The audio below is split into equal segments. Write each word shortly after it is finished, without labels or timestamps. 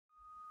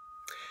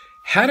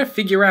How to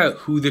figure out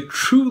who the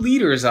true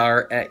leaders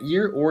are at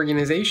your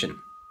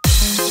organization.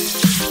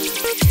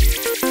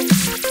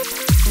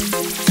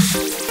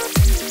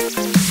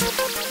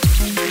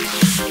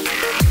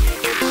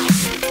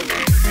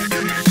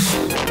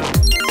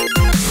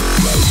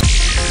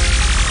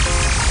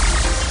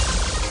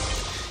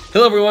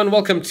 Hello everyone,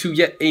 welcome to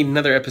yet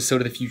another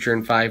episode of The Future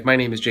in 5. My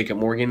name is Jacob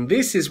Morgan.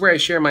 This is where I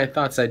share my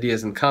thoughts,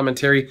 ideas, and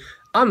commentary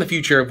on the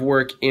future of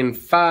work in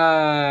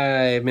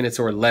 5 minutes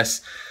or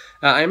less.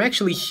 I'm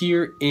actually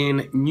here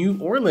in New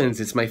Orleans.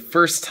 It's my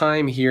first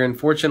time here.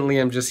 Unfortunately,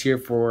 I'm just here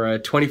for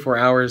 24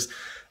 hours.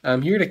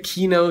 I'm here to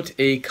keynote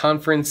a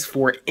conference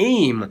for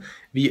AIM,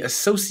 the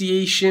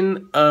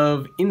Association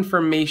of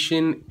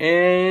Information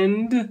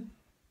and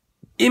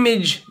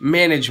Image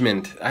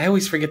Management. I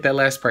always forget that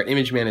last part,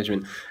 image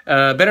management.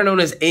 Better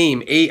known as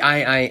AIM,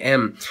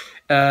 A-I-I-M.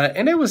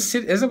 And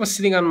as I was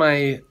sitting on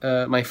my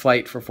my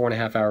flight for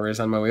 4.5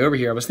 hours on my way over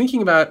here, I was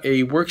thinking about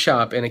a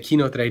workshop and a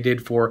keynote that I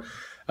did for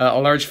a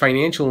large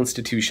financial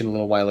institution a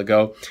little while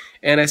ago.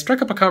 And I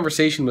struck up a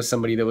conversation with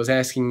somebody that was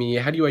asking me,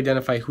 how do you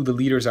identify who the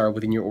leaders are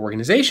within your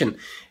organization?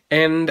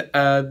 And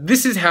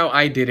this is how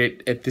I did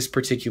it at this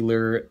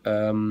particular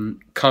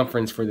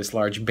conference for this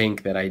large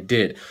bank that I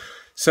did.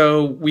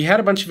 So we had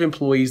a bunch of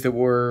employees that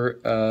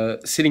were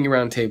sitting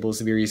around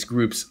tables, various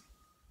groups.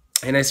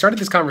 And I started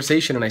this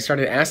conversation and I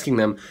started asking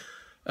them,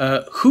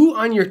 who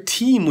on your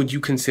team would you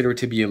consider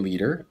to be a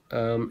leader?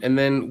 And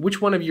then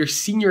which one of your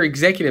senior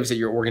executives at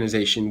your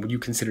organization would you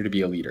consider to be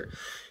a leader?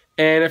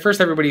 And at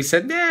first everybody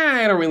said, nah,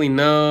 I don't really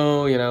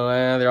know,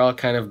 they're all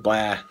kind of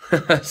blah.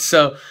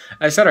 So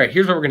I said, all right,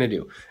 here's what we're going to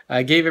do.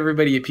 I gave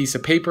everybody a piece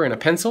of paper and a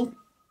pencil.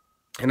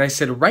 And I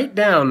said, write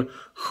down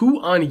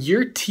who on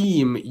your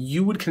team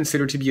you would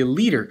consider to be a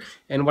leader.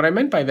 And what I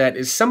meant by that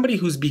is somebody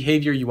whose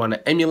behavior you want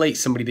to emulate,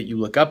 somebody that you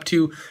look up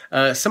to,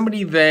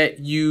 somebody that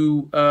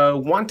you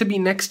want to be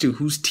next to,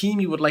 whose team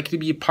you would like to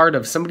be a part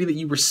of, somebody that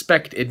you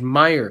respect,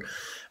 admire,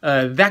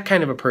 that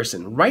kind of a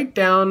person. Write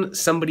down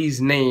somebody's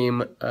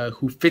name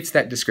who fits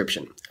that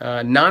description.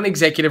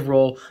 Non-executive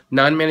role,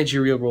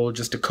 non-managerial role,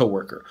 just a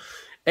coworker.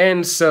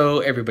 And so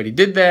everybody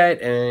did that,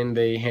 and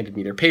they handed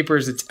me their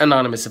papers. It's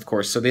anonymous, of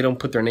course, so they don't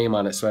put their name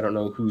on it, so I don't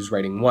know who's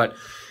writing what.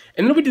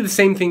 And then we did the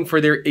same thing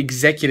for their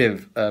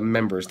executive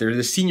members. They're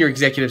the senior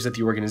executives at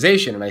the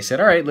organization. And I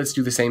said, all right, let's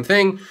do the same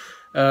thing.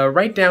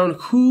 Write down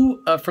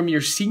who from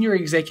your senior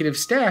executive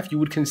staff you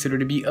would consider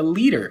to be a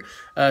leader.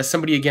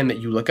 Somebody, again, that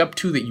you look up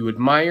to, that you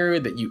admire,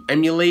 that you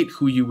emulate,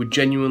 who you would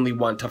genuinely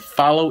want to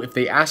follow if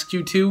they asked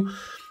you to.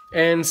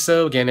 And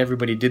so, again,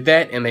 everybody did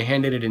that, and they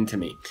handed it in to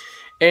me.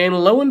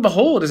 And lo and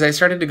behold, as I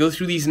started to go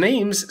through these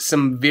names,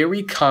 some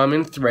very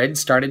common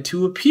threads started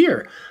to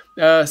appear.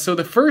 So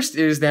the first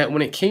is that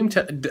when it came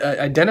to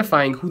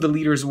identifying who the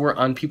leaders were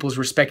on people's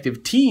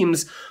respective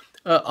teams,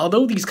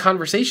 although these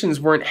conversations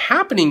weren't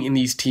happening in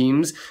these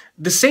teams,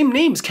 the same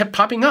names kept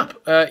popping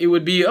up. It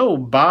would be, oh,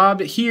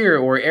 Bob here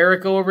or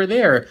Erica over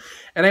there.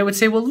 And I would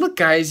say, well, look,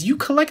 guys, you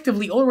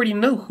collectively already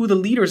know who the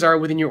leaders are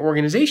within your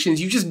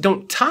organizations. You just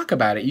don't talk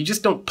about it. You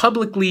just don't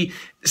publicly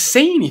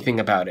say anything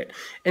about it.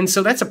 And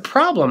so that's a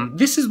problem.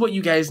 This is what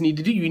you guys need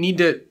to do. You need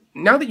to,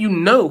 now that you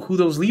know who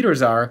those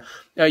leaders are,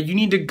 you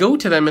need to go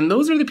to them. And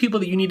those are the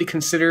people that you need to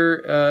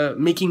consider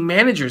making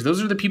managers.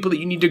 Those are the people that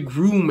you need to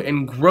groom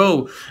and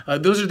grow.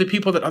 Those are the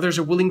people that others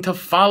are willing to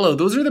follow.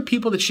 Those are the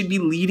people that should be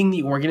leading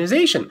the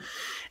organization.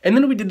 And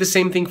then we did the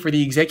same thing for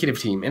the executive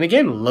team. And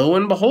again, lo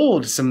and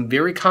behold, some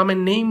very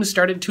common names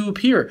started to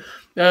appear.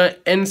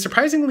 And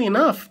surprisingly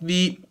enough,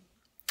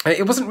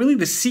 it wasn't really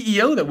the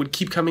CEO that would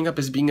keep coming up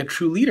as being a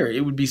true leader.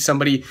 It would be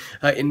somebody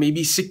in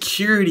maybe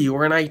security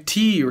or in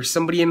IT or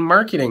somebody in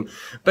marketing.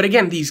 But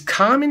again, these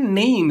common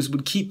names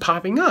would keep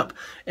popping up.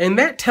 And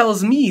that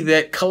tells me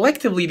that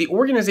collectively the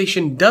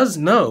organization does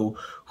know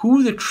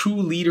who the true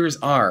leaders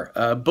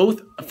are,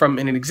 both from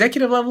an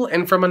executive level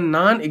and from a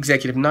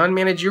non-executive,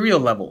 non-managerial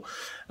level.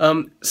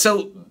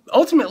 So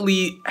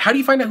ultimately, how do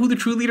you find out who the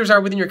true leaders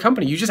are within your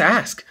company? You just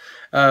ask.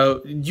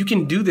 You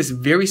can do this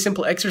very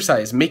simple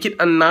exercise. Make it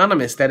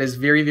anonymous. That is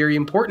very, very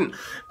important.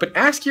 But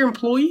ask your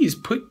employees.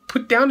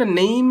 Put down a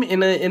name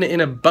in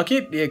a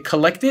bucket,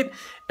 collect it,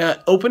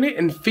 open it,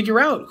 and figure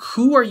out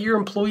who are your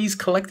employees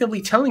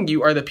collectively telling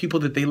you are the people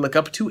that they look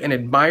up to and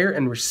admire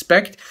and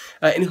respect,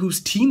 and whose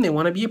team they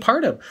want to be a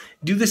part of.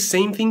 Do the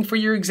same thing for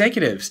your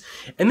executives.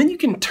 And then you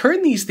can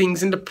turn these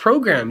things into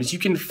programs. You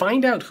can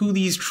find out who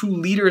these true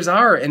leaders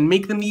are and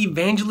make them the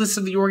evangelists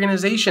of the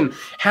organization.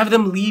 Have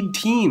them lead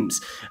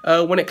teams.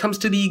 When it comes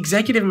to the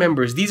executive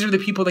members, these are the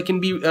people that can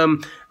be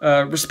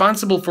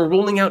responsible for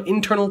rolling out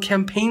internal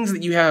campaigns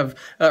that you have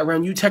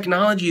around new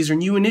technologies or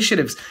new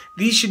initiatives.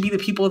 These should be the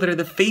people that are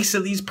the face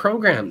of these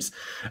programs.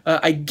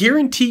 I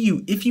guarantee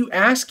you, if you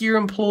ask your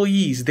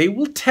employees, they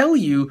will tell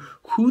you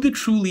who the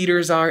true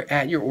leaders are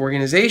at your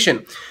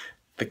organization.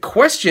 The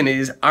question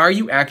is, are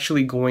you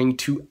actually going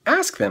to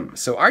ask them?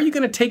 So are you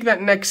going to take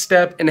that next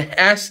step and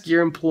ask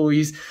your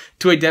employees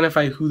to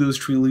identify who those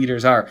true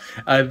leaders are?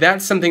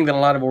 That's something that a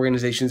lot of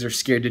organizations are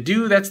scared to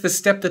do. That's the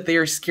step that they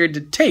are scared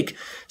to take.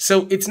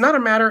 So it's not a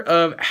matter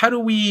of how do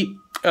we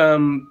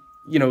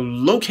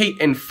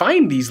locate and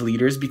find these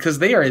leaders because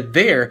they are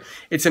there.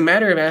 It's a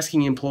matter of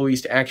asking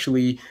employees to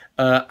actually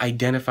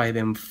identify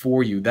them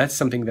for you. That's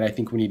something that I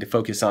think we need to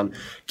focus on.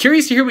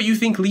 Curious to hear what you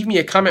think. Leave me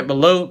a comment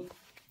below.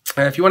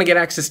 If you want to get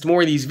access to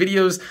more of these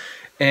videos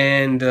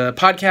and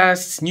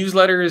podcasts,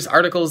 newsletters,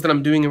 articles that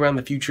I'm doing around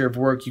the future of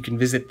work, you can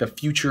visit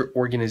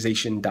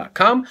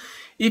thefutureorganization.com.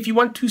 If you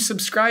want to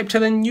subscribe to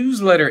the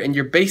newsletter and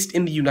you're based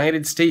in the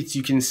United States,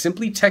 you can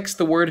simply text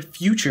the word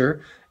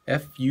future,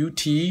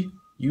 F-U-T-U-R-E,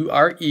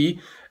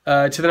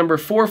 to the number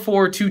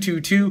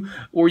 44222,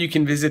 or you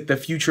can visit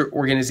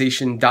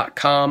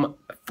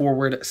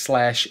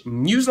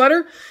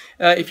thefutureorganization.com/newsletter.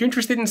 If you're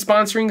interested in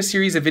sponsoring a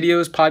series of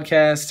videos,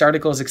 podcasts,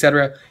 articles,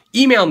 etc.,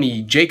 email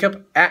me,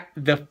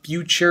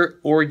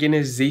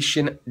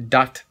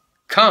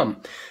 jacob@thefutureorganization.com.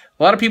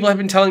 A lot of people have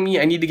been telling me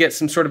I need to get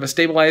some sort of a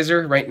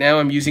stabilizer. Right now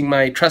I'm using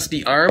my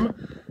trusty arm.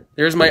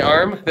 There's my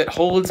arm that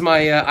holds my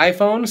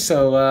iPhone,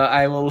 so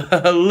I will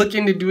look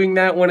into doing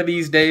that one of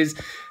these days.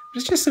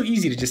 It's just so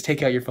easy to just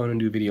take out your phone and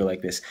do a video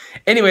like this.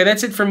 Anyway,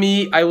 that's it for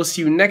me. I will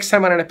see you next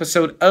time on an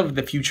episode of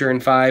The Future in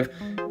 5.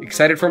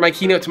 Excited for my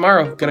keynote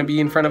tomorrow. Gonna be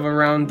in front of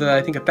around,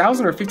 I think,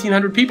 1,000 or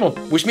 1,500 people.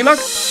 Wish me luck.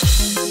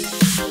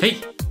 Hey,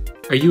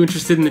 are you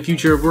interested in the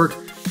future of work?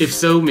 If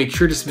so, make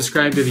sure to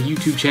subscribe to the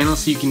YouTube channel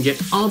so you can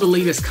get all the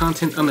latest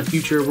content on the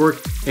future of work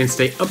and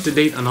stay up to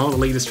date on all the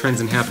latest trends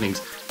and happenings.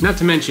 Not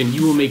to mention,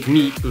 you will make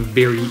me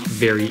very,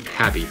 very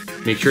happy.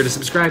 Make sure to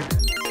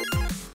subscribe.